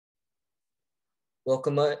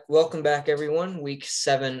Welcome back, everyone. Week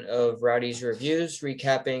 7 of Rowdy's reviews,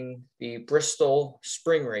 recapping the Bristol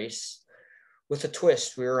Spring Race with a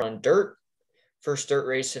twist. We were on dirt, first dirt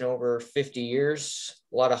race in over 50 years.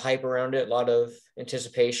 A lot of hype around it, a lot of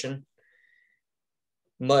anticipation.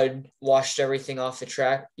 Mud washed everything off the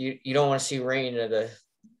track. You don't want to see rain at a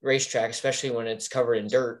racetrack, especially when it's covered in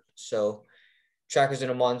dirt. So, track was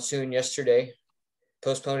in a monsoon yesterday,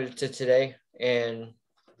 postponed it to today, and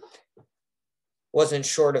wasn't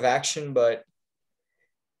short of action, but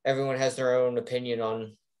everyone has their own opinion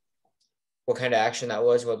on what kind of action that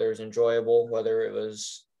was, whether it was enjoyable, whether it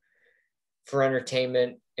was for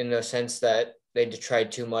entertainment in the sense that they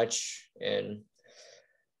tried too much. And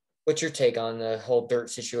what's your take on the whole dirt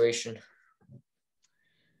situation?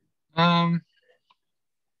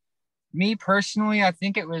 Me personally, I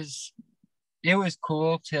think it was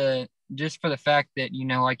cool to just for the fact that,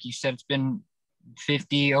 like you said, it's been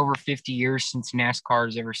over 50 years since NASCAR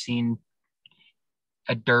has ever seen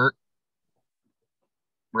a dirt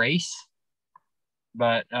race.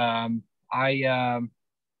 But I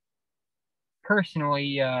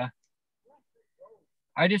personally, I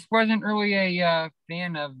just wasn't really a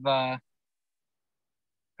fan of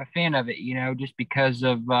it, just because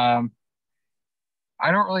of I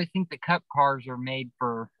don't really think the Cup cars are made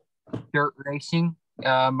for dirt racing.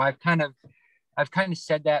 I've kind of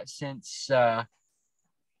said that since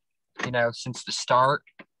since the start.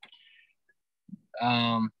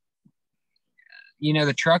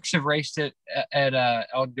 The trucks have raced it at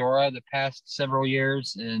Eldora the past several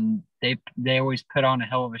years, and they always put on a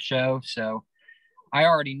hell of a show. So I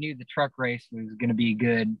already knew the truck race was going to be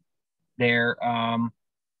good there.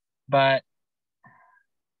 But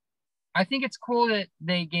I think it's cool that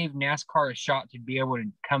they gave NASCAR a shot to be able to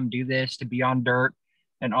come do this, to be on dirt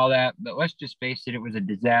and all that. But let's just face it, it was a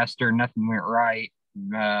disaster. Nothing went right.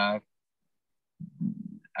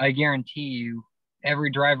 I guarantee you, every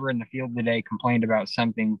driver in the field today complained about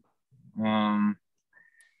something,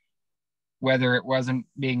 whether it wasn't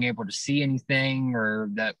being able to see anything, or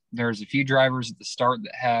that there's a few drivers at the start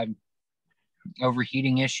that had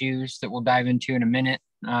overheating issues that we'll dive into in a minute.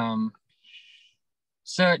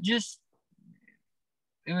 So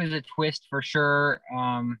it was a twist for sure.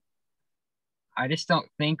 I just don't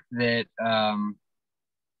think that I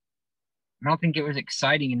don't think it was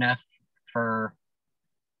exciting enough for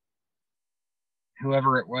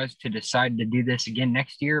whoever it was to decide to do this again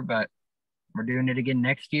next year, but we're doing it again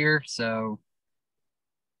next year. So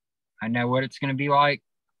I know what it's going to be like.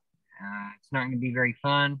 It's not going to be very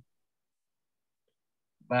fun,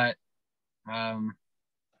 but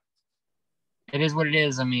it is what it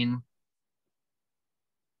is. I mean,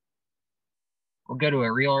 we'll go to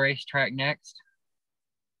a real racetrack next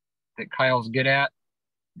that Kyle's good at.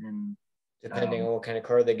 And depending on what kind of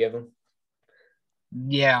car they give him.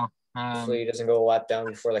 Yeah. Hopefully he doesn't go a lap down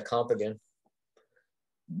before the comp again.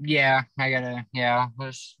 Yeah, I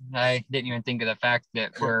didn't even think of the fact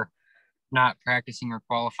that we're not practicing or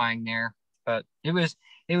qualifying there. But it was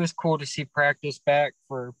cool to see practice back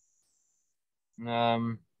for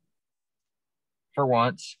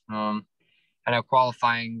once. I know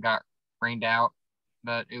qualifying got rained out,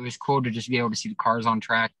 but it was cool to just be able to see the cars on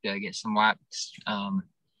track to get some laps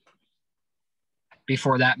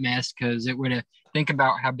before that mess, because it would have, think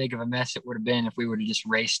about how big of a mess it would have been if we would have just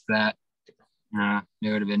raced that. It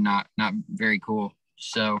would have been not very cool.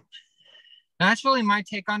 So that's really my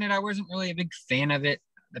take on it. I wasn't really a big fan of it.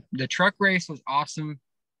 The truck race was awesome,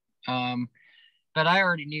 but I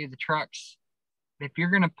already knew the trucks. If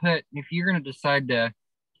you're gonna decide to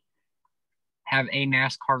have a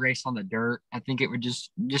NASCAR race on the dirt, I think it would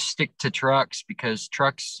just stick to trucks, because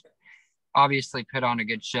trucks obviously put on a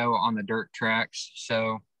good show on the dirt tracks.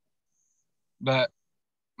 So, but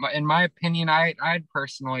in my opinion, I'd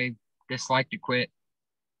personally dislike to quit.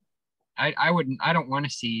 I don't want to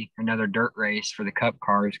see another dirt race for the Cup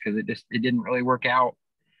cars, because it didn't really work out.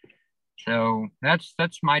 So that's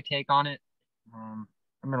my take on it. I'm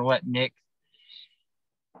gonna let Nick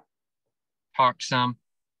talk some.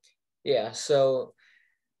 Yeah, so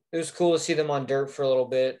it was cool to see them on dirt for a little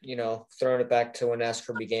bit, throwing it back to when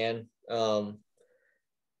NASCAR began.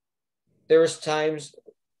 There was times,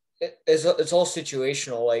 it's all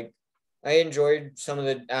situational. Like, I enjoyed some of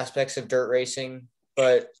the aspects of dirt racing,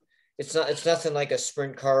 but it's nothing like a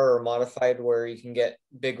sprint car or modified where you can get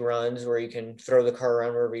big runs where you can throw the car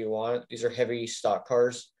around wherever you want. These are heavy stock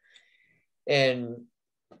cars. And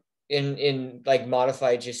in like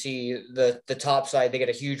modified, you see the top side, they get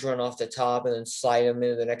a huge run off the top and then slide them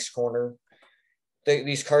into the next corner.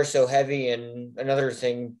 These cars so heavy. And another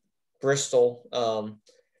thing, Bristol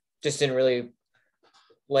just didn't really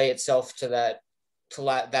lay itself to that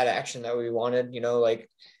that action that we wanted. Like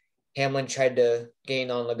Hamlin tried to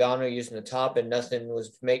gain on Logano using the top, and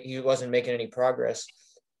he wasn't making any progress.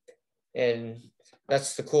 And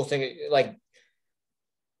that's the cool thing. Like,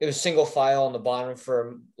 it was single file on the bottom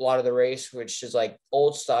for a lot of the race, which is like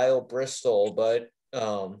old style Bristol, but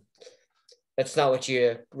that's not what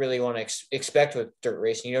you really want to expect with dirt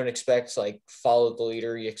racing. You don't expect like follow the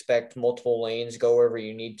leader. You expect multiple lanes, go wherever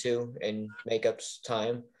you need to, and make up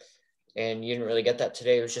time. And you didn't really get that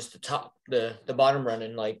today. It was just the bottom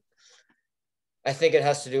running. Like, I think it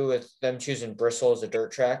has to do with them choosing Bristol as a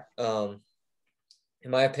dirt track. In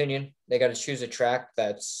my opinion, they got to choose a track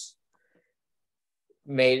that's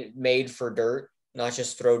made for dirt, not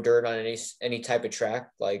just throw dirt on any type of track.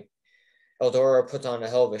 Like Eldora puts on a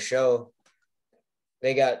hell of a show.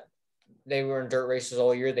 They were in dirt races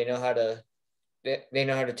all year. They know how to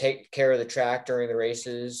take care of the track during the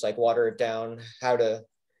races, like water it down, how to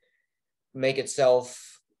make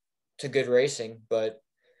itself to good racing. But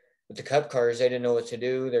with the Cup cars, they didn't know what to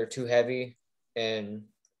do. They're too heavy, and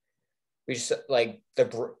we just like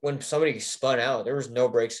when somebody spun out, there was no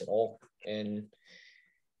brakes at all, and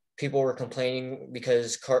people were complaining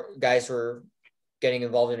because guys were getting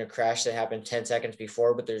involved in a crash that happened 10 seconds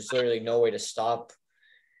before, but there's literally no way to stop.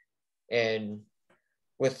 And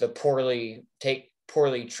with the poor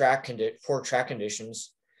track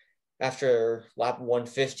conditions, after lap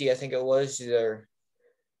 150, I think it was,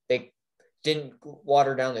 they didn't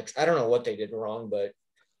water down I don't know what they did wrong, but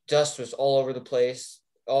dust was all over the place,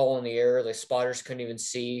 all in the air. The spotters couldn't even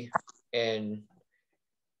see, and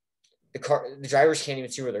the drivers can't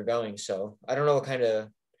even see where they're going. So I don't know what kind of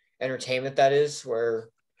entertainment that is, where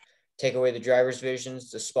take away the driver's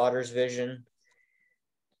visions, the spotter's vision.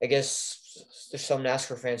 I guess there's some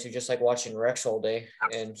NASCAR fans who just like watching wrecks all day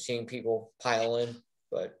and seeing people pile in.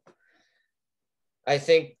 But I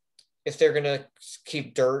think if they're going to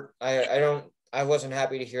keep dirt, I wasn't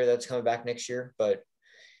happy to hear that's coming back next year, but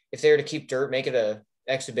if they were to keep dirt, make it a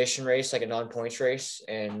exhibition race, like a non-points race,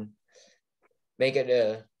 and make it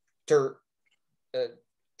a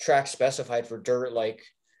track specified for dirt, like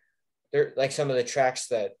some of the tracks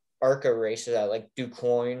that ARCA races at, like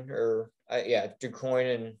DuQuoin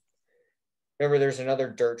DuQuoin, and remember there's another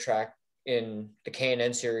dirt track in the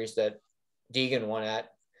K&N series that Deegan won at.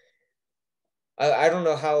 I don't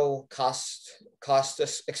know how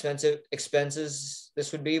expenses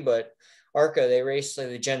this would be, but ARCA, they race like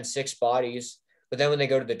the Gen 6 bodies, but then when they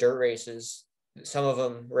go to the dirt races, some of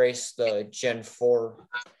them race the Gen 4,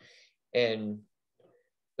 and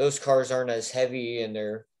those cars aren't as heavy, and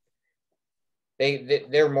they're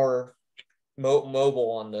more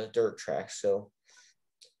mobile on the dirt track. So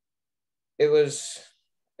it was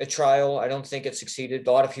a trial. I don't think it succeeded.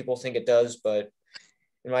 A lot of people think it does, but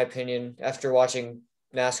in my opinion, after watching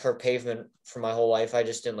NASCAR pavement for my whole life, I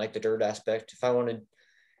just didn't like the dirt aspect. If I wanted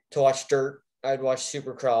to watch dirt, I'd watch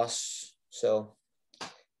Supercross. So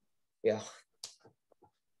yeah.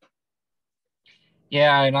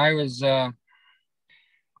 Yeah, and I was on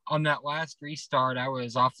that last restart, I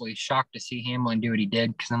was awfully shocked to see Hamlin do what he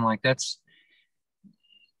did, because I'm like, that's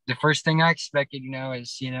the first thing I expected.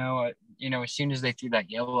 Is as soon as they threw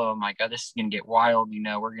that yellow, I'm like, oh, this is gonna get wild.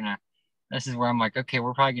 This is where I'm like, okay,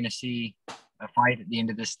 we're probably gonna see a fight at the end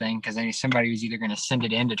of this thing, because I knew somebody was either gonna send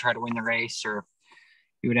it in to try to win the race or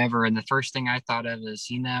do whatever. And the first thing I thought of is,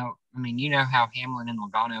 how Hamlin and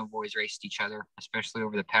Logano have always raced each other, especially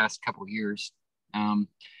over the past couple of years.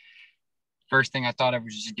 First thing I thought of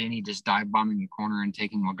was just Denny just dive bombing the corner and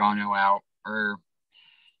taking Logano out, or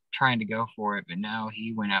trying to go for it. But no,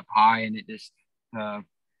 he went up high, and it just, I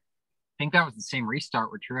think that was the same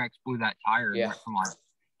restart where Truex blew that tire and went from like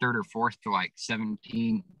third or fourth to like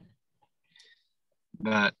 17.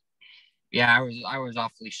 But yeah, I was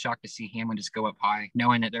awfully shocked to see Hamlin just go up high,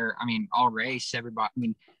 knowing that all race,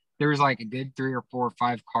 everybody, there was like a good 3 or 4 or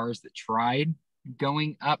 5 cars that tried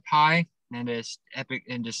going up high, and just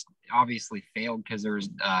obviously failed because there was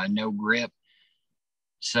no grip.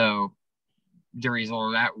 So the result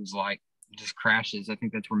of that was like just crashes. I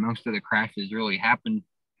think that's where most of the crashes really happened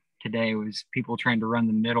today, was people trying to run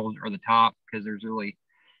the middle or the top, because there's really,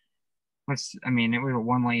 it was a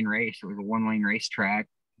 1-lane race. It was a 1-lane racetrack,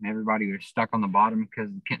 and everybody was stuck on the bottom because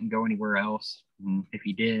you couldn't go anywhere else. And if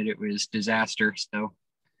you did, it was disaster. So,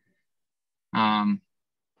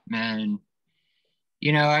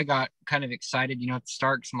 I got kind of excited, at the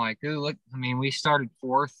start, because I'm like, oh, look, we started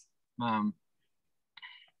fourth,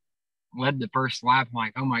 led the first lap. I'm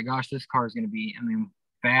like, oh my gosh, this car is going to be,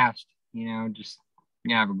 fast, just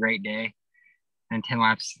have a great day. And 10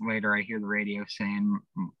 laps later, I hear the radio saying,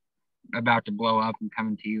 about to blow up and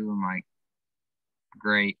coming to you. I'm like,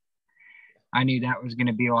 great. I knew that was going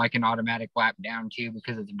to be like an automatic lap down too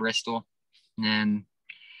because it's Bristol. And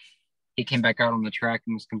he came back out on the track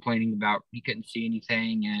and was complaining about he couldn't see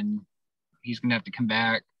anything and he's going to have to come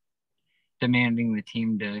back, demanding the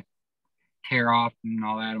team to tear off and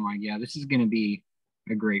all that. I'm like, yeah, this is going to be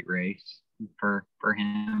a great race for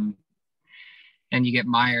him. And you get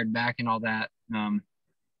mired back in all that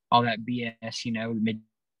BS, the mid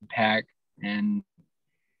pack, and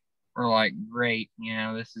we're like, great,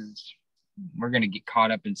 we're going to get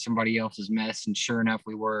caught up in somebody else's mess. And sure enough,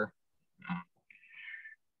 we were.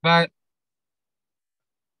 But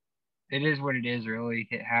it is what it is, really.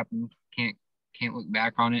 It happened. Can't look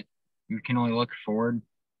back on it. We can only look forward.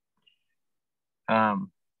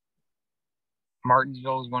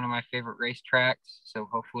 Martinsville is one of my favorite racetracks, so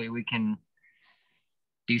hopefully we can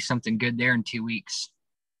do something good there in 2 weeks.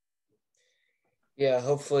 Yeah,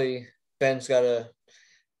 hopefully Ben's got a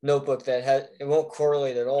notebook that it won't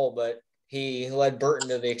correlate at all, but he led Burton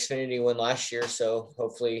to the Xfinity win last year, so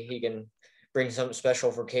hopefully he can bring something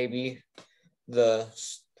special for KB. The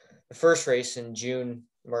first race in June,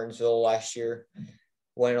 Martinsville last year,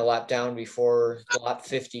 went a lap down before the lap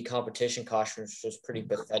 50 competition caution, which was pretty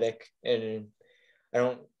pathetic. And I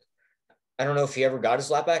don't know if he ever got his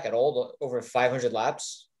lap back at all, over 500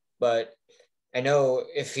 laps, but I know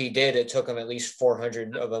if he did, it took him at least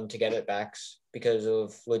 400 of them to get it back because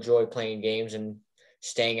of LaJoie playing games and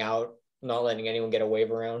staying out, not letting anyone get a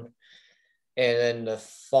wave around. And then the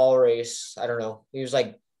fall race, I don't know, he was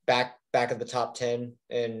like back at the top 10,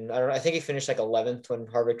 and I think he finished like 11th when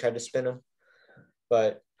Harvick tried to spin him.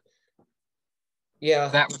 But yeah,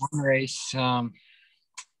 that one race, the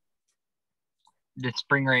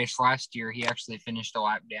spring race last year, he actually finished a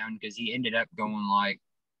lap down because he ended up going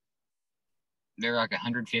they're like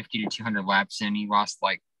 150 to 200 laps in. He lost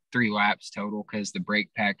like 3 laps total because the brake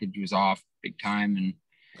package was off big time. And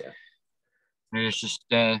it was just,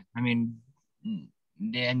 and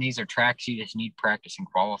these are tracks you just need practice and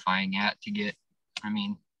qualifying at to get.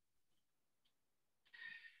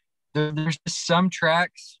 There's just some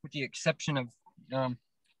tracks, with the exception of,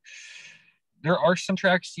 there are some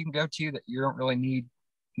tracks you can go to that you don't really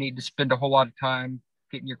need to spend a whole lot of time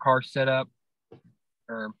getting your car set up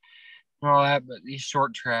or all that. But these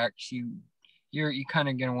short tracks, you're kind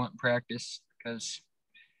of gonna want practice because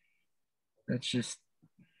that's just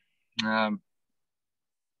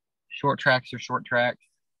short tracks are short tracks.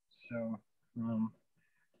 So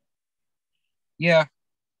yeah.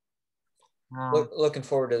 Looking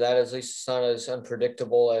forward to that. At least it's not as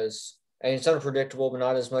unpredictable as, it's unpredictable, but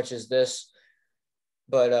not as much as this.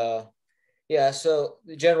 But yeah, so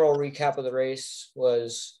the general recap of the race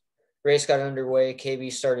was race got underway.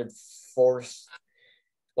 KB started 4th.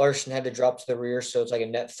 Larson had to drop to the rear, so it's like a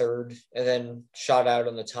net 3rd, and then shot out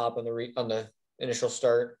on the top on the initial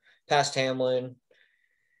start, past Hamlin.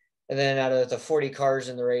 And then out of the 40 cars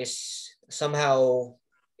in the race, somehow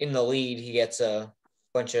in the lead, he gets a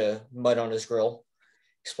bunch of mud on his grill.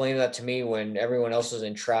 Explain that to me when everyone else is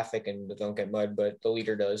in traffic and don't get mud, but the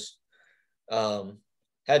leader does.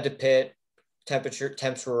 Had to pit.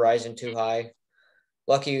 Temps were rising too high.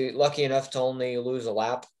 Lucky enough to only lose a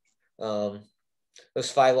lap.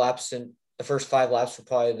 Those 5 laps, and the first 5 laps were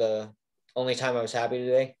probably the only time I was happy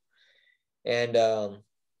today. And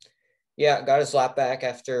yeah, got his lap back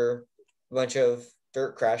after a bunch of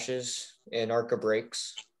dirt crashes and ARCA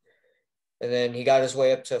breaks. And then he got his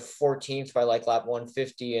way up to 14th by like lap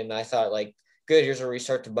 150. And I thought, like, good, here's a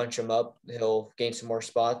restart to bunch him up. He'll gain some more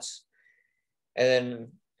spots. And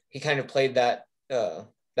then he kind of played that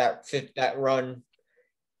run,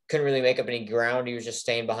 couldn't really make up any ground. He was just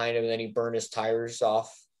staying behind him, and then he burned his tires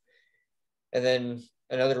off. And then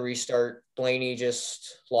another restart, Blaney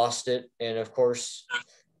just lost it. And of course,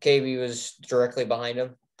 KB was directly behind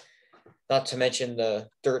him. Not to mention the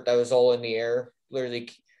dirt that was all in the air. Literally,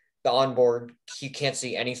 the onboard, you can't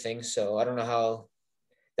see anything. So I don't know how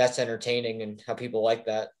that's entertaining and how people like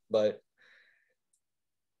that. But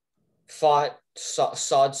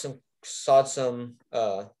sawed some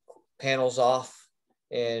panels off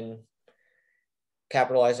and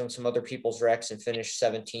capitalized on some other people's wrecks and finished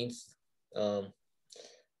 17th.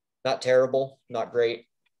 Not terrible, not great.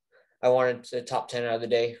 I wanted the top 10 out of the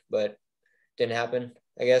day, but didn't happen.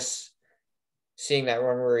 I guess seeing that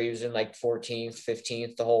run where he was in like 14th,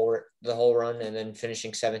 15th, the whole run, and then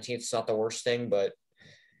finishing 17th, it's not the worst thing, but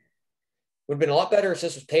would have been a lot better if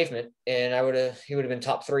this was pavement, and he would have been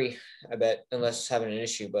top 3, I bet, unless having an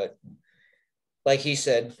issue. But like he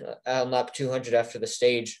said, on lap 200 after the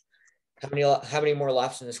stage, how many more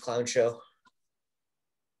laps in this clown show?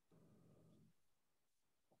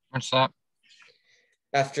 What's that?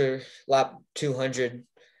 After lap 200,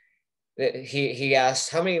 He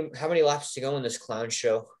asked how many laps to go in this clown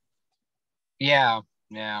show. Yeah.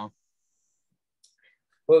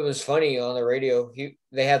 What was funny on the radio,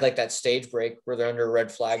 they had like that stage break where they're under a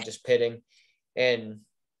red flag just pitting, and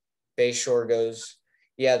Bayshore goes,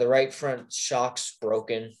 "Yeah, the right front shock's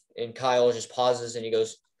broken," and Kyle just pauses and he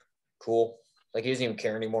goes, "Cool," like he doesn't even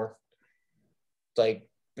care anymore. Like,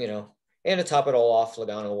 and to top it all off,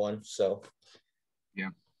 Logano won, so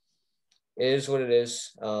yeah, it is what it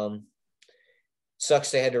is.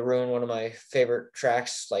 Sucks they had to ruin one of my favorite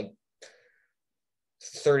tracks, like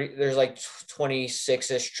 30, there's like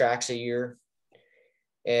 26-ish tracks a year,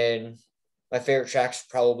 and my favorite track's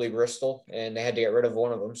probably Bristol, and they had to get rid of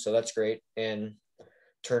one of them, so that's great, and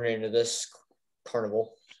turn it into this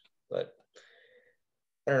carnival. But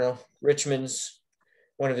I don't know, Richmond's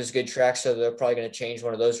one of his good tracks, so they're probably going to change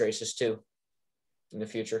one of those races too in the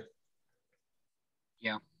future.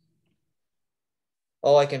 yeah.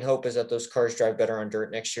 All I can hope is that those cars drive better on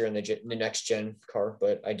dirt next year in the next gen car,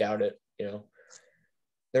 but I doubt it.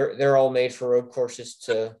 They're all made for road courses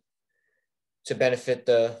to benefit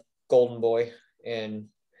the golden boy, and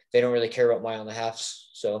they don't really care about mile and a halves.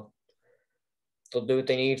 So they'll do what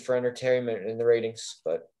they need for entertainment and the ratings,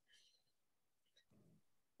 but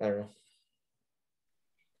I don't know.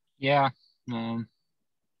 Yeah.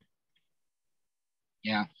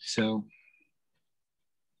 Yeah. So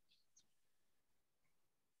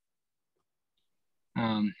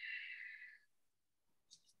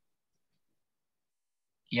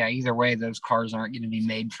yeah, either way, those cars aren't going to be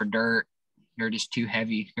made for dirt. They're just too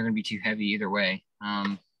heavy. They're going to be too heavy either way.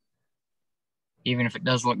 Even if it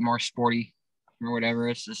does look more sporty or whatever,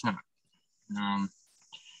 it's just not.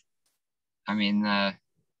 I mean, the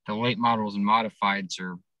late models and modifieds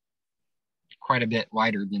are quite a bit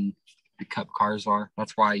lighter than the Cup cars are.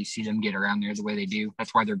 That's why you see them get around there the way they do.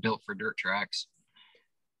 That's why they're built for dirt tracks.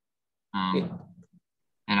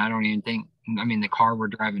 And I don't even think, I mean, the car we're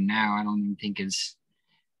driving now, I don't even think is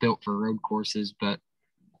built for road courses, but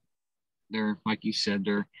they're, like you said,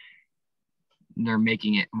 they're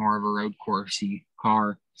making it more of a road coursey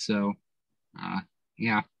car. So,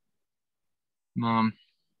 yeah.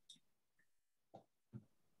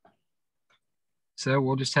 So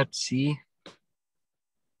we'll just have to see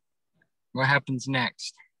what happens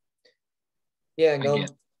next. Yeah,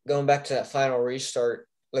 going back to that final restart,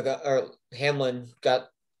 Hamlin got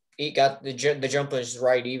the jump was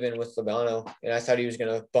right even with Logano, and I thought he was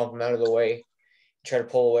going to bump him out of the way, try to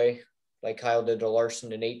pull away like Kyle did to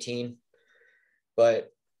Larson in 18,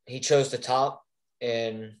 but he chose to top,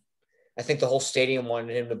 and I think the whole stadium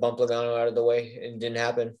wanted him to bump Logano out of the way, and it didn't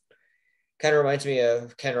happen. Kind of reminds me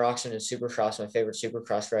of Ken Roczen in Supercross, my favorite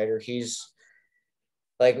Supercross rider. He's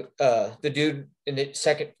like the dude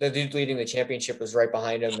leading the championship was right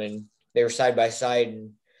behind him, and they were side by side,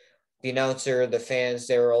 and the announcer, the fans,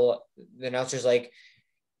 the announcer's like,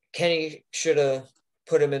 Kenny should have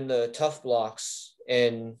put him in the tough blocks,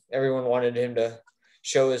 and everyone wanted him to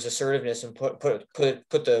show his assertiveness and put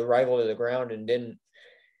the rival to the ground, and didn't.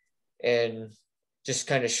 And just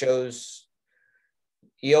kind of shows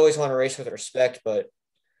you always want to race with respect, but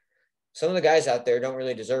some of the guys out there don't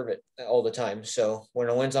really deserve it all the time. So when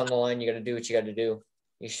a win's on the line, you got to do what you got to do.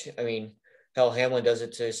 I mean, hell, Hamlin does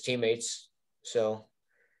it to his teammates. So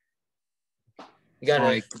you got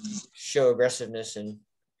to show aggressiveness and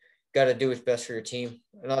got to do what's best for your team.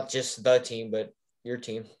 Not just the team, but your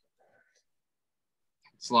team.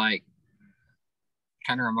 It's like,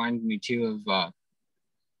 kind of reminds me too of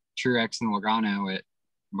Truex and Logano at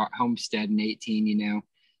Homestead in 18,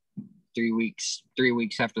 3 weeks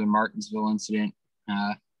after the Martinsville incident.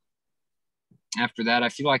 After that, I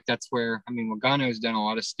feel like that's where, I mean, Logano's done a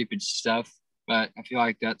lot of stupid stuff, but I feel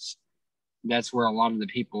like that's where a lot of the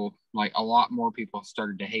people, like a lot more people,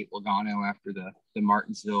 started to hate Logano after the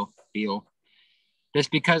Martinsville deal,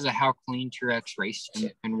 just because of how clean Truex raced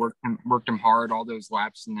him and worked him hard all those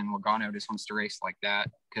laps, and then Logano just wants to race like that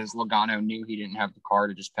because Logano knew he didn't have the car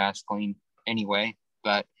to just pass clean anyway.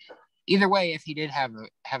 But either way, if he did have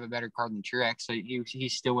a better car than Truex, so he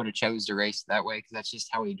still would have chose to race that way because that's just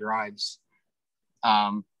how he drives.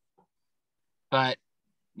 But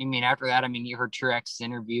I mean, after that, I mean, you heard Truex's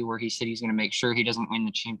interview where he said he's going to make sure he doesn't win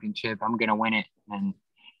the championship. I'm going to win it, and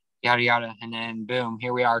yada yada. And then boom,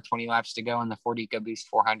 here we are, 20 laps to go in the Ford EcoBoost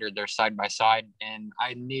 400. They're side by side, and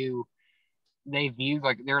I knew they viewed,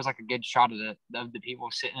 like, there was like a good shot of the people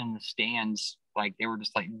sitting in the stands, like they were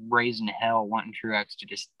just like raising hell, wanting Truex to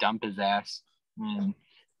just dump his ass. And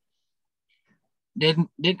didn't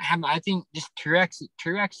have. I think just Truex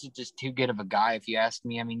is just too good of a guy, if you ask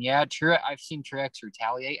me. I mean, yeah, I've seen Truex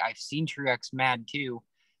retaliate. I've seen Truex mad too,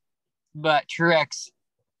 but Truex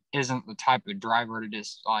isn't the type of driver to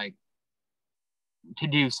just like to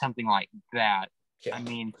do something like that. Yeah. I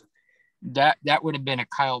mean, that would have been a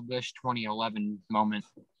Kyle Busch 2011 moment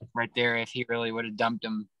right there if he really would have dumped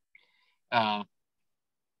him.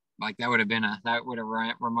 Like that would have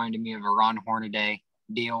reminded me of a Ron Hornaday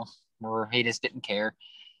deal where he just didn't care.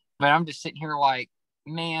 But I'm just sitting here like,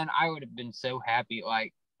 man, I would have been so happy.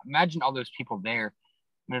 Like, imagine all those people there.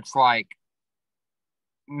 And it's like,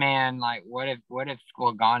 man, like what if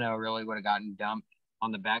Logano really would have gotten dumped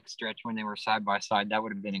on the backstretch when they were side by side? That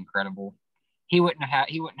would have been incredible. He wouldn't have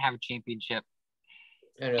a championship.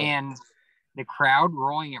 And the crowd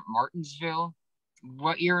rolling at Martinsville.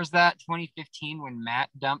 What year was that? 2015 when Matt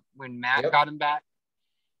got him back.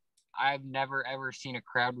 I've never ever seen a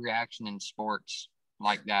crowd reaction in sports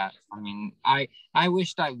like that. I mean, I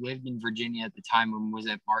wished I lived in Virginia at the time when I was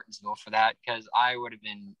at Martinsville for that, because I would have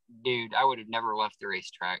never left the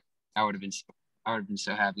racetrack. I would have been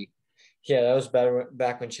so happy. Yeah, that was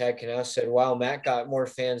back when Chad Knaus said, "Wow, Matt got more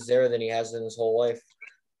fans there than he has in his whole life."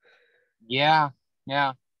 Yeah.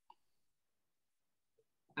 And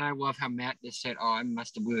I love how Matt just said, "Oh, I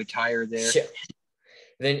must have blew a tire there." Yeah.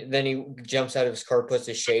 Then he jumps out of his car, puts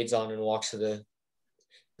his shades on, and walks to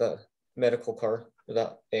the medical car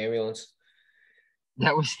without the ambulance.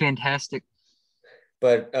 That was fantastic.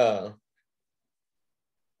 But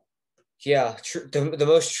yeah, the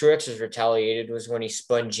most Truex was retaliated was when he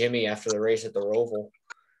spun Jimmy after the race at the Roval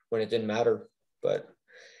when it didn't matter. But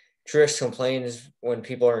Truex complains when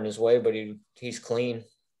people are in his way, but he's clean.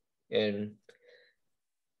 And,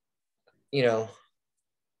 you know,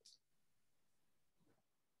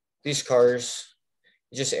 these cars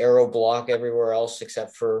just aero block everywhere else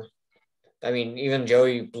except for, I mean, even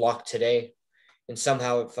Joey blocked today and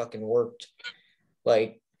somehow it fucking worked.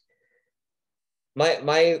 Like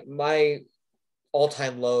my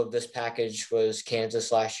all-time low of this package was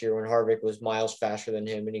Kansas last year when Harvick was miles faster than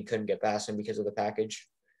him and he couldn't get past him because of the package.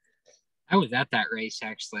 I was at that race,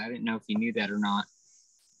 actually. I didn't know if you knew that or not.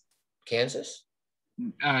 Kansas?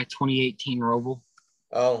 2018 Roval.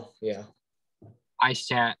 Oh, yeah. I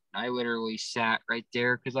literally sat right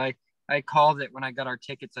there because I called it when I got our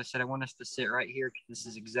tickets. I said, I want us to sit right here because this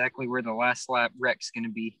is exactly where the last lap wreck's going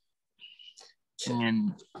to be.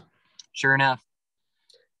 And sure enough.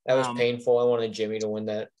 That was painful. I wanted Jimmy to win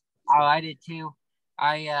that. Oh, I did too.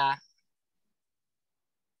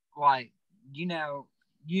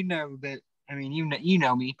 You know that, I mean, you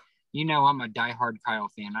know me. You know I'm a diehard Kyle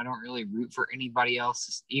fan. I don't really root for anybody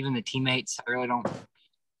else, even the teammates. I really don't.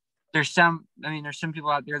 There's some people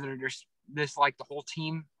out there that are just dislike the whole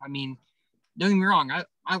team. I mean, don't get me wrong.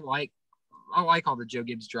 I like all the Joe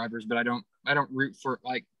Gibbs drivers, but I don't root for,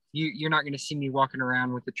 like, you're not going to see me walking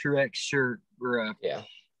around with a Truex shirt or yeah.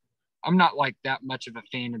 I'm not like that much of a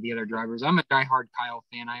fan of the other drivers. I'm a diehard Kyle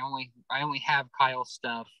fan. I only have Kyle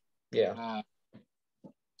stuff. Yeah.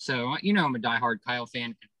 So, I'm a diehard Kyle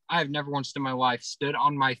fan. I have never once in my life stood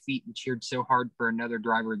on my feet and cheered so hard for another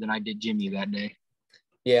driver than I did Jimmy that day.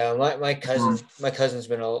 Yeah, my cousin's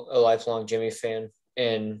been a lifelong Jimmy fan,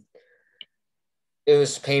 and it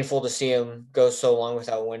was painful to see him go so long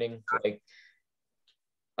without winning.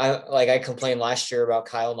 I complained last year about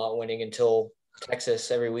Kyle not winning until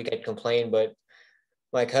Texas. Every week I'd complain, but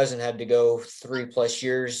my cousin had to go 3+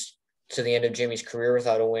 years to the end of Jimmy's career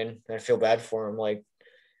without a win. And I feel bad for him. Like,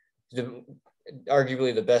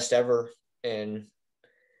 arguably the best ever, and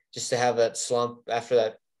just to have that slump after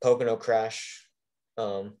that Pocono crash.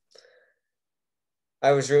 I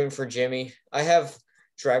was rooting for Jimmy. I have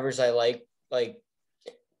drivers I like. Like,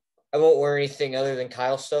 I won't wear anything other than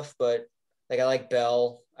Kyle stuff, but like I like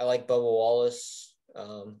Bell. I like Bubba Wallace.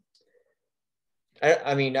 I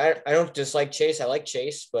don't dislike Chase. I like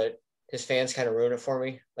Chase, but his fans kind of ruin it for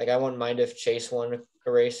me. Like, I wouldn't mind if Chase won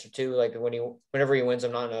a race or two. Like, whenever he wins,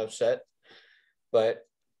 I'm not upset. But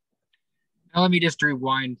now let me just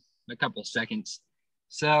rewind a couple seconds.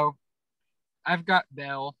 So I've got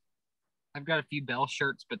Bell. I've got a few Bell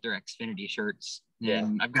shirts, but they're Xfinity shirts.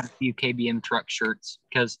 And I've got a few KBM truck shirts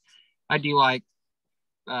because I do like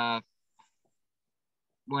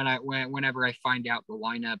whenever I find out the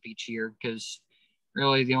lineup each year, because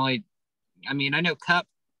really I know Cup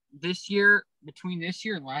this year, between this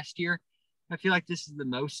year and last year, I feel like this is the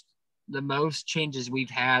most changes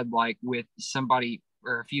we've had, like with somebody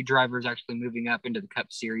or a few drivers actually moving up into the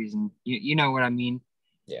Cup series. And you know what I mean?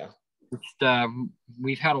 Yeah.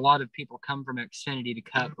 We've had a lot of people come from Xfinity to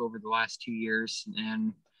Cup over the last 2 years,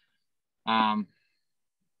 and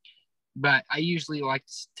but I usually like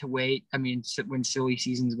to wait. I mean, when silly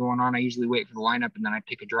season's going on, I usually wait for the lineup and then I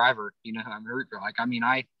pick a driver. You know who I'm rooting for. Like, I mean,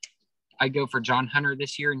 I go for John Hunter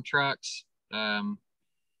this year in trucks.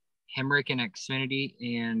 Hemrick and Xfinity,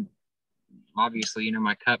 and obviously, you know,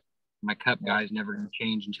 my cup guy is never going to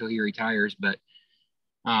change until he retires. But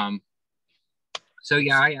so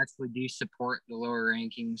yeah, I actually do support the lower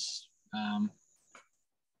rankings.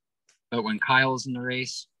 But when Kyle's in the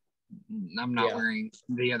race, I'm not wearing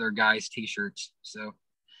the other guys' t-shirts. So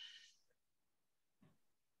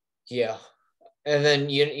yeah. And then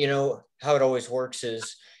you know how it always works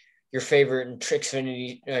is your favorite in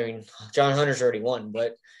Xfinity. I mean, John Hunter's already won,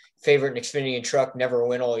 but favorite in Xfinity and truck never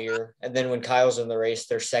win all year. And then when Kyle's in the race,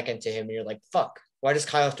 they're second to him, and you're like, fuck, why does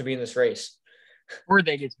Kyle have to be in this race? Or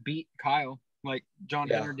they just beat Kyle like John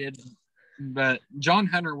Hunter did. But John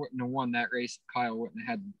Hunter wouldn't have won that race if Kyle wouldn't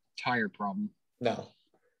have had the tire problem. No.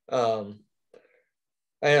 I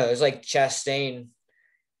know it's like Chastain.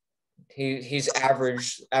 He's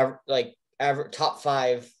average top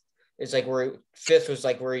 5 is like where fifth was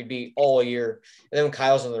like where he'd be all year. And then when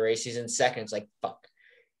Kyle's in the race, he's in second. It's like, fuck.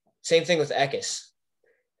 Same thing with Eckes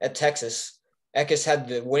at Texas. Eckes had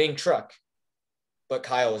the winning truck, but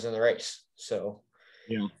Kyle was in the race. So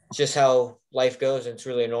yeah, it's just how life goes. And it's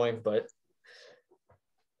really annoying, but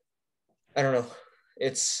I don't know.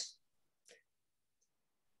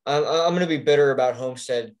 I'm going to be bitter about that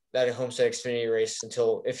Homestead Xfinity race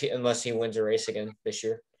unless he wins a race again this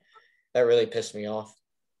year. That really pissed me off.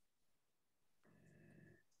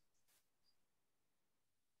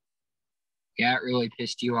 Yeah, it really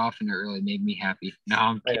pissed you off, and it really made me happy.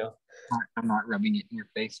 No, I know. I'm not rubbing it in your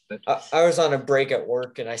face, but I was on a break at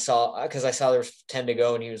work, and I saw there was 10 to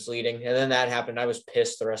go, and he was leading, and then that happened. I was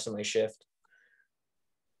pissed the rest of my shift.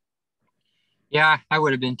 Yeah, I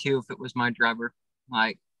would have been too if it was my driver.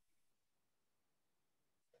 Like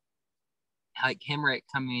Hemrick.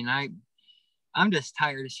 I mean, I'm just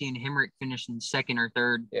tired of seeing Hemrick finishing second or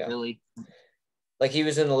third. Yeah. Really. Like he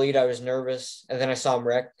was in the lead, I was nervous, and then I saw him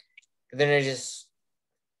wreck. And then I just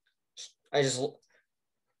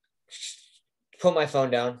put my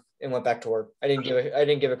phone down and went back to work. I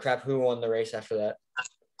didn't give a crap who won the race after that.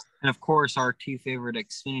 And of course, our two favorite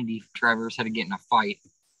Xfinity drivers had to get in a fight.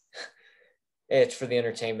 It's for the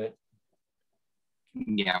entertainment.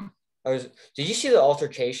 Yeah. Did you see the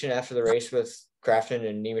altercation after the race with Crafton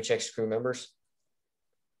and Nemechek's crew members?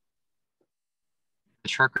 The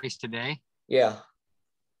truck race today? Yeah.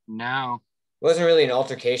 No. It wasn't really an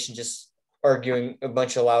altercation, just arguing a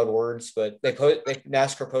bunch of loud words, but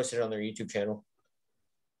NASCAR posted it on their YouTube channel.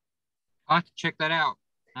 I'll have to check that out.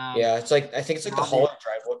 Yeah, I think it's like the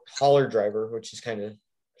hauler driver, which is kind of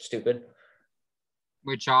stupid.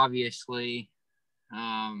 Which obviously,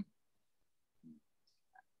 I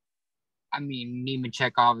mean,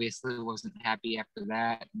 Nemechek obviously wasn't happy after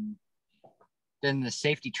that. And then the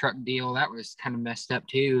safety truck deal, that was kind of messed up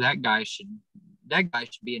too. That guy should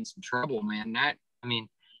be in some trouble, man.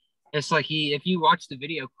 It's like if you watch the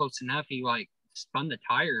video close enough, he like spun the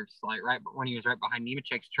tires like right when he was right behind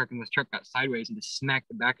Nemechek's truck, and this truck got sideways and just smacked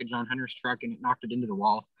the back of John Hunter's truck, and it knocked it into the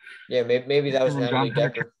wall. Yeah, maybe that was Natalie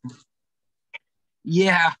Decker.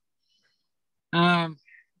 Yeah.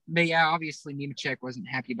 But yeah, obviously Nemechek wasn't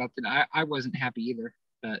happy about that. I wasn't happy either,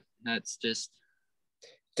 but that's just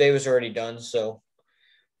day was already done, so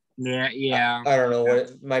yeah. I don't know what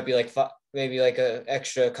it might be like. Maybe like an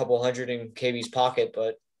extra couple hundred in KB's pocket,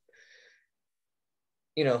 but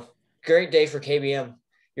you know, great day for KBM.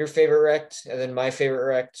 Your favorite wrecked, and then my favorite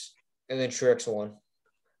wrecked, and then Truex won.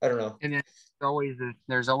 I don't know. And then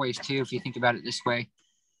there's always too, if you think about it this way,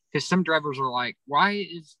 because some drivers are like, why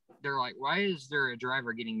is there a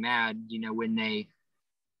driver getting mad? You know, when they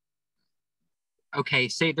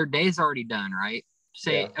say their day's already done, right?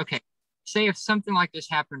 Say if something like this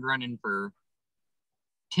happened running for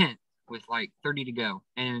 10th with like 30 to go,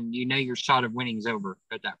 and you know your shot of winning's over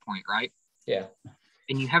at that point, right? Yeah.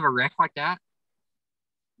 And you have a wreck like that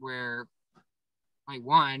where like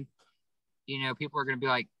one, you know, people are going to be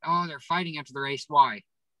like, oh, they're fighting after the race. Why?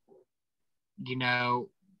 You know,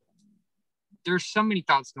 there's so many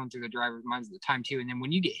thoughts going through the driver's minds at the time too. And then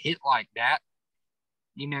when you get hit like that,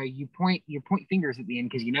 you know, you point fingers at the end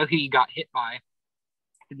because you know who you got hit by.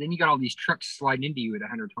 But then you got all these trucks sliding into you at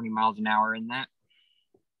 120 miles an hour. And that,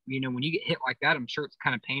 you know, when you get hit like that, I'm sure it's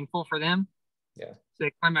kind of painful for them. Yeah. So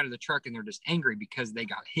they climb out of the truck and they're just angry because they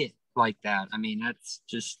got hit like that. I mean, that's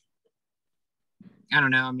just, I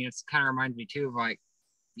don't know. I mean, it's kind of reminds me too of like,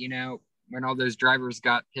 you know, when all those drivers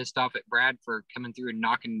got pissed off at Brad for coming through and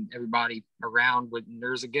knocking everybody around.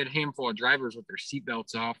 There's a good handful of drivers with their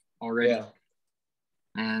seatbelts off already. Yeah.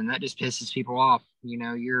 And that just pisses people off. You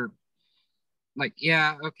know, you're like,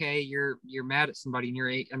 yeah, okay, you're mad at somebody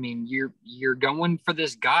and you're going for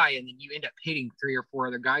this guy and then you end up hitting 3 or 4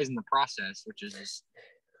 other guys in the process, which is just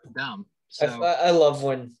dumb. So I love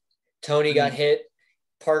when Tony got hit,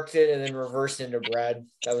 parked it, and then reversed into Brad.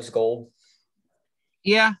 That was gold.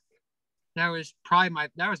 Yeah, that was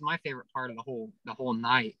my favorite part of the whole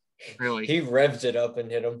night. Really, he revved it up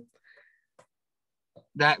and hit him.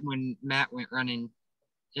 That when Matt went running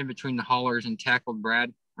in between the haulers and tackled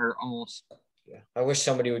Brad, or almost. Yeah, I wish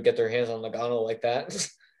somebody would get their hands on Logano like that.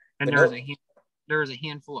 And there was a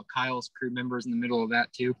handful of Kyle's crew members in the middle of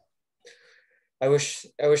that too. I wish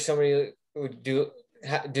somebody would do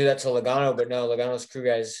that to Logano, but no, Logano's crew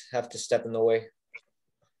guys have to step in the way.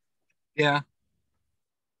 Yeah,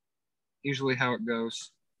 usually how it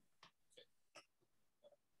goes.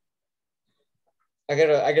 I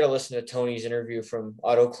gotta listen to Tony's interview from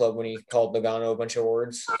Auto Club when he called Logano a bunch of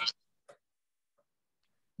words.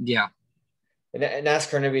 Yeah. And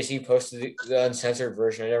NASCAR NBC posted the uncensored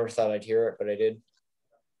version. I never thought I'd hear it, but I did.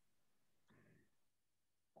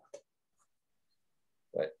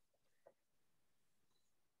 But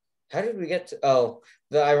how did we get to? Oh,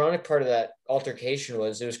 the ironic part of that altercation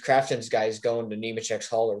was it was Crafton's guys going to Nemechek's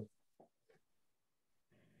hauler.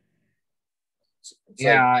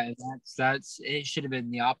 Yeah, that's it. Should have been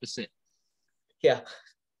the opposite. Yeah,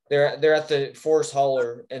 they're at the Forest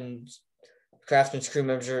hauler, and Crafton's crew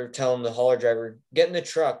members are telling the hauler driver, get in the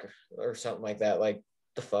truck or something like that. Like,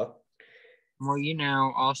 the fuck?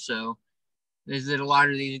 Well, also is that a lot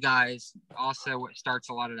of these guys, also what starts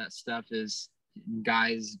a lot of that stuff is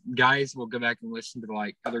guys will go back and listen to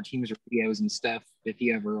like other teams' videos and stuff if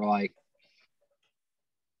you ever like.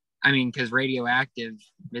 I mean, because Radioactive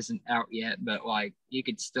isn't out yet, but like you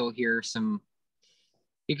could still hear some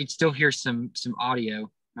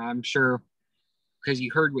audio. I'm sure because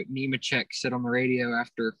you heard what Nemechek said on the radio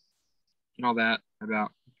after and all that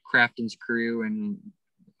about Crafton's crew and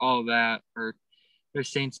all of that, or they're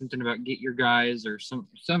saying something about get your guys or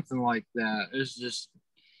something like that. It's just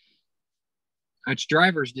it's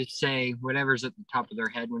drivers just say whatever's at the top of their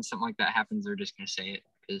head when something like that happens. They're just gonna say it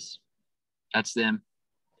because that's them.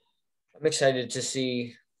 I'm excited to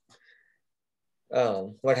see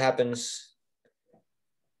what happens.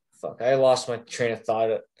 Fuck, I lost my train of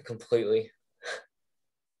thought completely.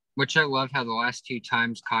 Which I love how the last two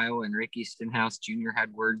times Kyle and Ricky Stenhouse Jr.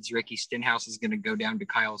 had words. Ricky Stenhouse is going to go down to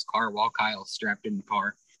Kyle's car while Kyle's strapped in the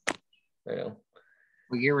car. I know.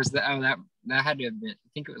 What year was that? Oh, that had to have been, I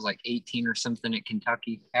think it was like 18 or something at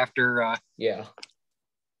Kentucky. After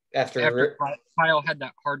Kyle had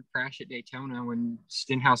that hard crash at Daytona when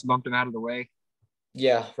Stenhouse bumped him out of the way.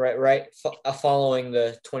 Yeah, right. Following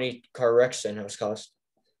the 20 car wreck Stenhouse caused.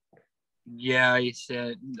 Yeah, he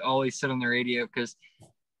said on the radio because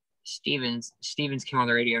Stevens came on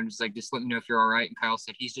the radio and was like, just let me know if you're all right. And Kyle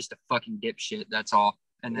said, he's just a fucking dipshit. That's all.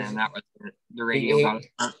 And then that was it. The radio got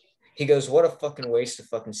it. He goes, what a fucking waste of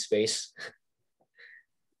fucking space.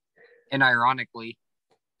 And ironically,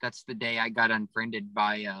 that's the day I got unfriended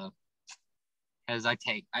by, as I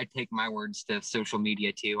take my words to social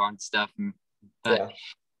media too on stuff. But,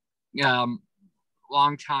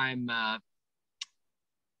 long time,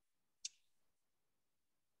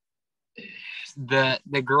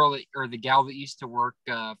 the girl or the gal that used to work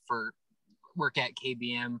at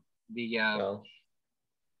KBM, the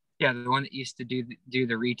one that used to do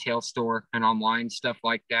the retail store and online stuff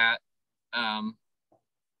like that.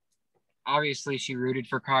 Obviously she rooted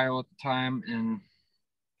for Kyle at the time, and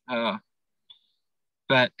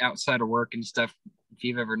but outside of work and stuff, if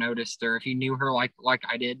you've ever noticed or if you knew her like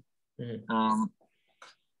I did, and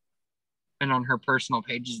on her personal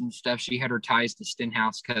pages and stuff, she had her ties to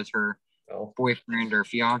Stenhouse because her boyfriend or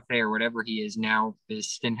fiance or whatever he is now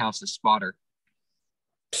is Stenhouse's spotter.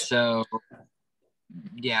 So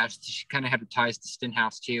yeah, she kind of had her ties to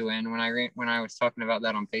Stenhouse too. And when I was talking about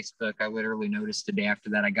that on Facebook, I literally noticed the day after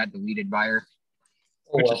that I got deleted by her,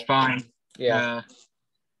 which is fine. Yeah,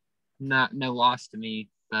 no loss to me.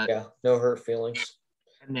 But yeah, no hurt feelings.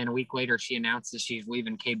 And then a week later, she announced that she's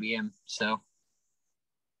leaving KBM. So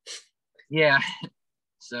yeah,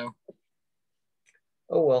 so.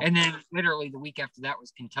 Oh, well. And then literally the week after that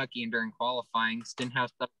was Kentucky, and during qualifying,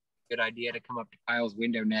 Stenhouse thought it was a good idea to come up to Kyle's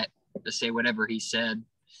window net to say whatever he said.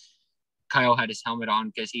 Kyle had his helmet on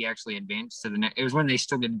because he actually advanced to the net. It was when they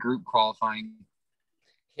still did group qualifying.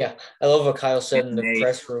 Yeah, I love what Kyle said in the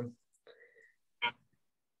press room.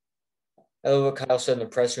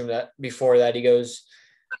 That before that he goes,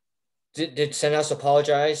 did Stenhouse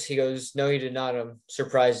apologize? He goes, no, he did not. I'm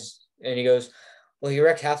surprised. And he goes, well, he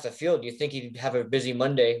wrecked half the field. You'd think he'd have a busy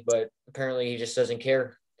Monday, but apparently he just doesn't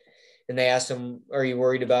care. And they asked him, are you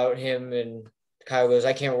worried about him? And Kyle goes,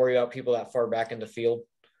 I can't worry about people that far back in the field.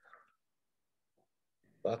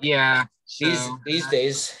 Fuck. Yeah. These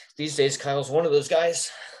days, Kyle's one of those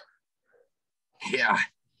guys. Yeah.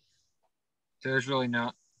 There's really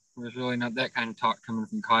not that kind of talk coming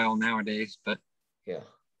from Kyle nowadays, but yeah.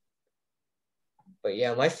 But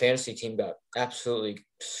yeah, my fantasy team got absolutely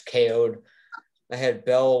KO'd. I had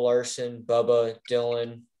Bell, Larson, Bubba,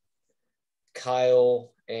 Dylan,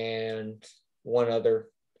 Kyle, and one other,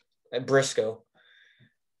 and Briscoe.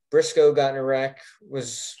 Briscoe got in a wreck,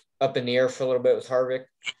 was up in the air for a little bit with Harvick.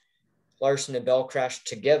 Larson and Bell crashed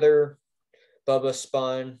together. Bubba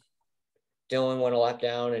spun. Dylan went a lap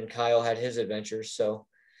down, and Kyle had his adventures. So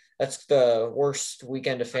that's the worst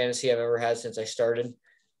weekend of fantasy I've ever had since I started.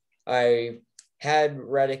 I had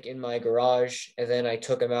Reddick in my garage, and then I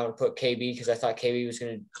took him out and put KB because I thought KB was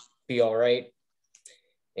going to be all right.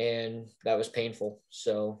 And that was painful.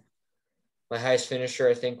 So my highest finisher,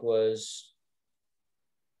 I think, was,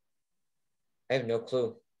 I have no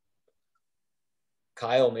clue.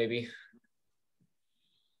 Kyle, maybe.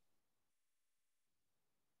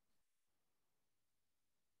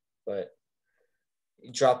 But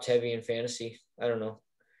he dropped heavy in fantasy. I don't know.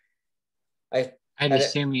 I I'd had it.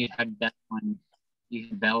 assume you had that one. You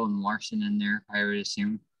had Bell and Larson in there. I would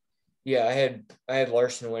assume. Yeah, I had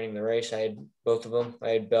Larson winning the race. I had both of them.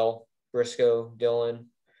 I had Bell, Briscoe, Dylan.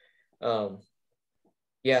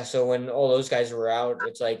 Yeah, so when all those guys were out,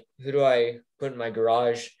 it's like, who do I put in my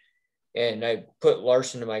garage? And I put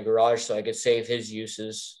Larson in my garage so I could save his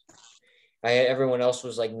uses. I had everyone else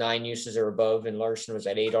was like 9 uses or above, and Larson was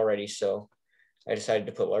at 8 already. So I decided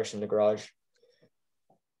to put Larson in the garage.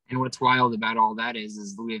 And what's wild about all that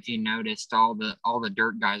is if you noticed, all the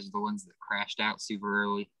dirt guys are the ones that crashed out super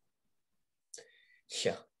early.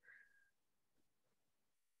 Yeah.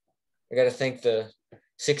 I got to thank the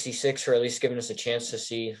 66 for at least giving us a chance to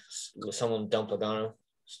see someone dump Logano.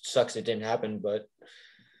 Sucks it didn't happen, but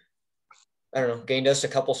I don't know. Gained us a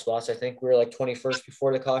couple spots. I think we were like 21st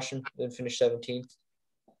before the caution, then finished 17th.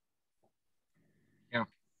 Yeah.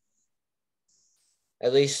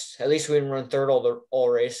 At least we didn't run third all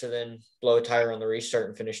race and then blow a tire on the restart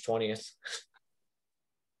and finish 20th.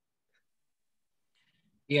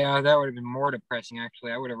 Yeah, that would have been more depressing,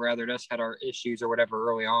 actually. I would have rathered us had our issues or whatever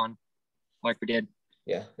early on, like we did.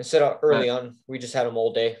 Yeah. Instead of early on, we just had them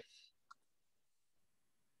all day.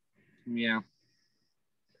 Yeah.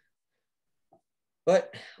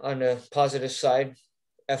 But on the positive side,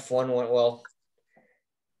 F1 went well.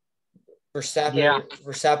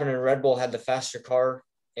 Verstappen and Red Bull had the faster car,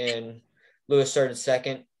 and Lewis started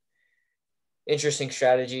second. Interesting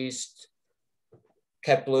strategies.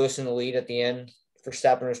 Kept Lewis in the lead at the end.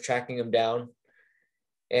 Verstappen was tracking him down.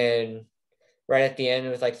 And right at the end,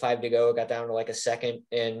 with like 5 to go, it got down to like a second.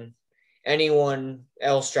 And anyone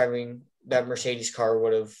else driving that Mercedes car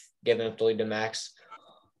would have given up the lead to Max.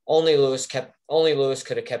 Only Lewis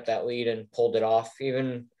could have kept that lead and pulled it off.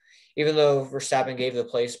 Even though Verstappen gave the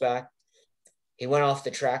place back, he went off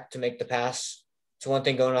the track to make the pass. It's one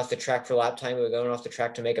thing going off the track for lap time, but going off the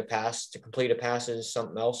track to make a pass, to complete a pass is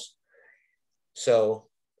something else. So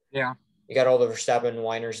yeah, you got all the Verstappen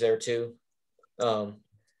whiners there too.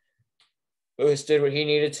 Lewis did what he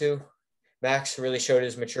needed to. Max really showed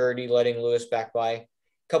his maturity, letting Lewis back by. A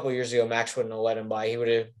couple of years ago, Max wouldn't have let him by. He would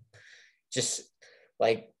have just,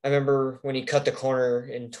 like, I remember when he cut the corner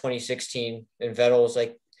in 2016, and Vettel was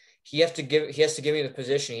like, he has to give me the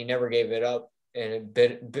position. He never gave it up, and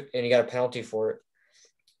he got a penalty for it.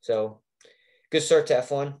 So good start to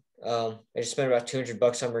F1. I just spent about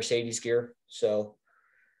 $200 on Mercedes gear, so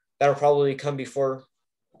that'll probably come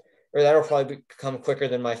quicker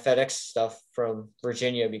than my FedEx stuff from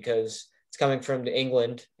Virginia, because it's coming from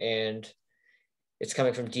England and it's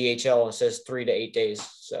coming from DHL, and it says 3 to 8 days.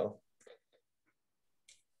 So.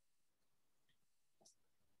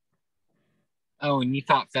 Oh, and you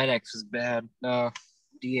thought FedEx was bad.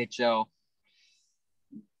 DHL.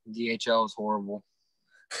 DHL is horrible.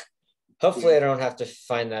 Hopefully I don't have to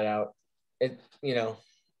find that out. It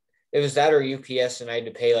was that or UPS, and I had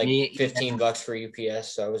to pay like $15 for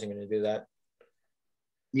UPS, so I wasn't going to do that.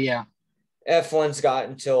 Yeah. F1's got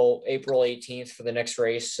until April 18th for the next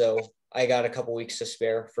race, so I got a couple weeks to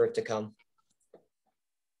spare for it to come.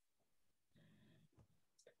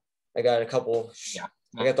 I got a couple. Yeah.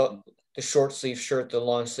 I got the short sleeve shirt, the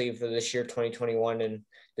long sleeve for this year, 2021, and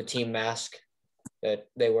the team mask that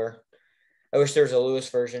they wear. I wish there was a Lewis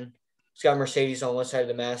version. It's got Mercedes on one side of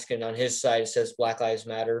the mask, and on his side it says Black Lives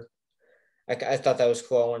Matter. I thought that was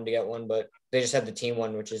cool. I wanted to get one, but they just had the team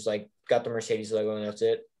one, which is like got the Mercedes logo, and that's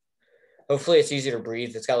it. Hopefully it's easy to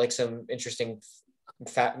breathe. It's got like some interesting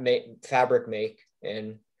fabric make,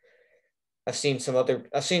 and I've seen some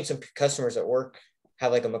customers at work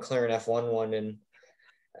have like a McLaren F1 one, and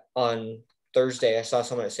on Thursday I saw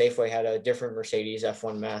someone at Safeway had a different Mercedes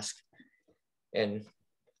F1 mask, and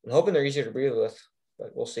I'm hoping they're easier to breathe with,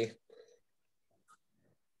 but we'll see.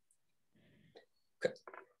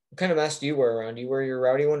 What kind of mask do you wear around? Do you wear your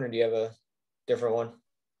Rowdy one, or do you have a different one?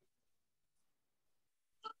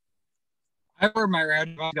 I wear my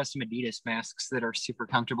Rowdy. I've got some Adidas masks that are super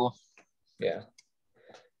comfortable. Yeah.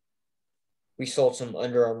 We sold some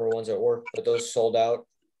Under Armour ones at work, but those sold out.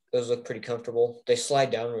 Those look pretty comfortable. They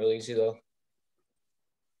slide down real easy, though.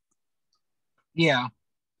 Yeah.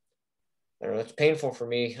 I don't know. It's painful for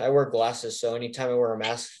me. I wear glasses, so anytime I wear a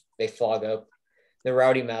mask, they fog up. The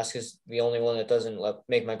Rowdy mask is the only one that doesn't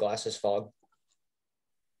make my glasses fog.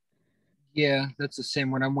 Yeah, that's the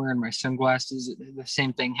same when I'm wearing my sunglasses. The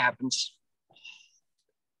same thing happens.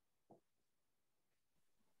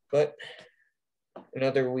 But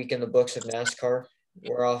another week in the books of NASCAR.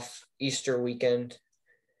 We're off Easter weekend.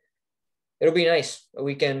 It'll be nice. A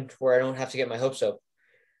weekend where I don't have to get my hopes up.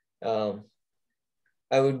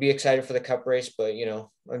 I would be excited for the Cup race, but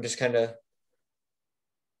I'm just kind of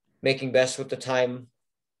making best with the time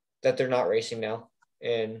that they're not racing now,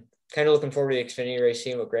 and kind of looking forward to the Xfinity race,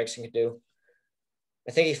 seeing what Gregson could do.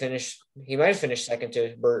 I think he might have finished second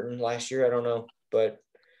to Burton last year. I don't know, but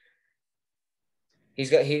he's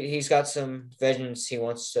got some vengeance he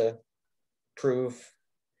wants to prove.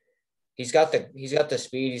 He's got the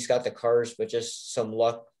speed, he's got the cars, but just some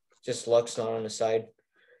luck. Just luck's not on his side.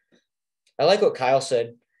 I like what Kyle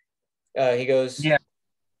said. He goes,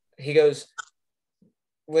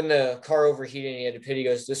 when the car overheated and he had to pit, he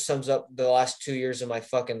goes, "This sums up the last 2 years of my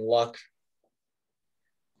fucking luck."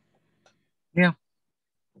 Yeah.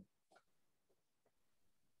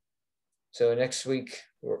 So next week,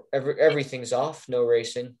 everything's off, no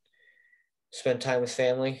racing. Spend time with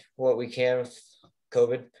family, what we can with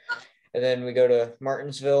COVID. And then we go to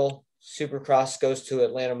Martinsville. Supercross goes to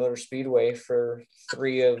Atlanta Motor Speedway for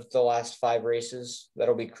 3 of the last 5 races.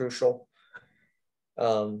 That'll be crucial.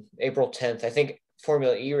 April 10th, I think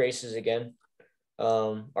Formula E races again.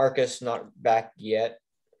 Arcus not back yet.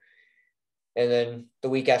 And then the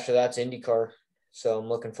week after that's IndyCar. So I'm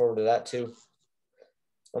looking forward to that too.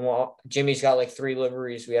 Jimmy's got like 3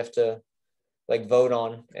 liveries we have to like vote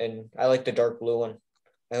on, and I like the dark blue one.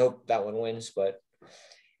 I hope that one wins, but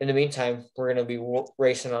in the meantime, we're going to be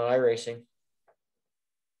racing on iRacing.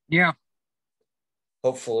 Yeah.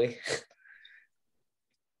 Hopefully.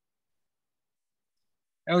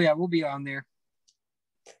 Oh yeah, we'll be on there.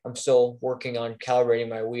 I'm still working on calibrating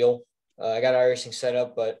my wheel. I got iRacing set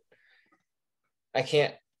up, but I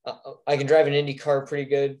can't. I can drive an Indy car pretty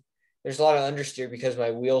good. There's a lot of understeer because my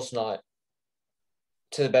wheel's not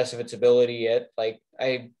to the best of its ability yet. Like,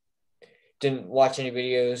 I didn't watch any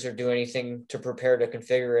videos or do anything to prepare to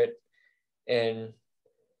configure it. And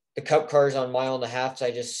the Cup cars on 1.5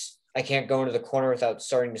 miles, I can't go into the corner without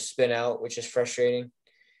starting to spin out, which is frustrating.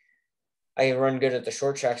 I can run good at the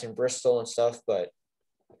short tracks in Bristol and stuff, but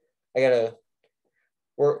I gotta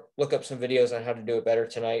look up some videos on how to do it better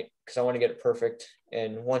tonight because I want to get it perfect.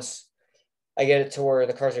 And once I get it to where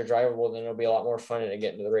the cars are drivable, then it'll be a lot more fun to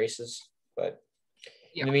get into the races. But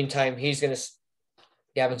in the meantime,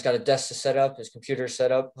 Gavin's got a desk to set up, his computer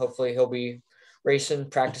set up. Hopefully he'll be racing,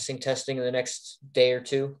 practicing, testing in the next day or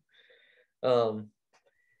two.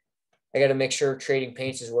 I got to make sure trading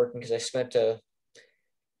paints is working because I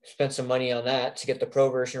spent some money on that to get the pro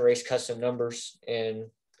version race custom numbers, and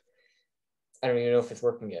I don't even know if it's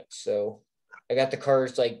working yet. So I got the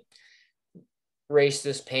cars like race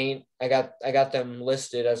this paint. I got them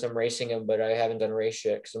listed as I'm racing them, but I haven't done a race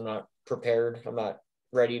yet because I'm not prepared. I'm not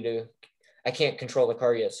ready to. I can't control the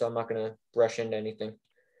car yet, so I'm not gonna rush into anything.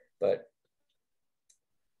 But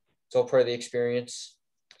it's all part of the experience.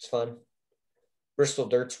 It's fun. Bristol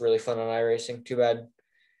Dirt's really fun on iRacing. Too bad it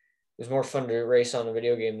was more fun to race on a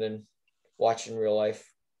video game than watch in real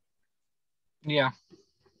life. Yeah.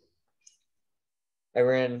 I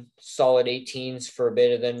ran solid 18s for a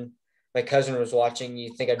bit, and then my cousin was watching.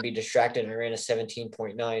 You think I'd be distracted, and I ran a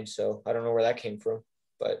 17.9. So I don't know where that came from,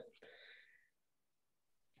 but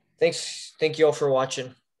thank you all for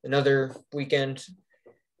watching. Another weekend.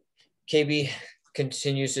 KB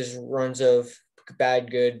continues his runs of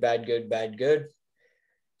bad, good, bad, good, bad, good.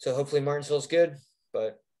 So hopefully Martinsville's good,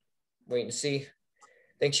 but wait and see.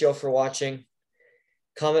 Thanks you all for watching.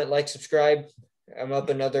 Comment, like, subscribe. I'm up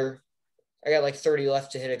I got like 30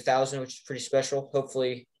 left to hit 1,000, which is pretty special.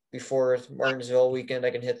 Hopefully before Martinsville weekend, I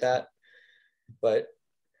can hit that. But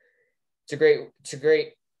it's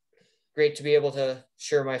great to be able to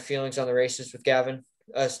share my feelings on the races with Gavin,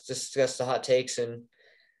 us discuss the hot takes, and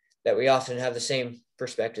that we often have the same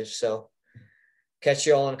perspective. So catch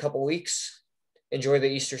you all in a couple weeks. Enjoy the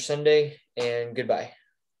Easter Sunday, and goodbye.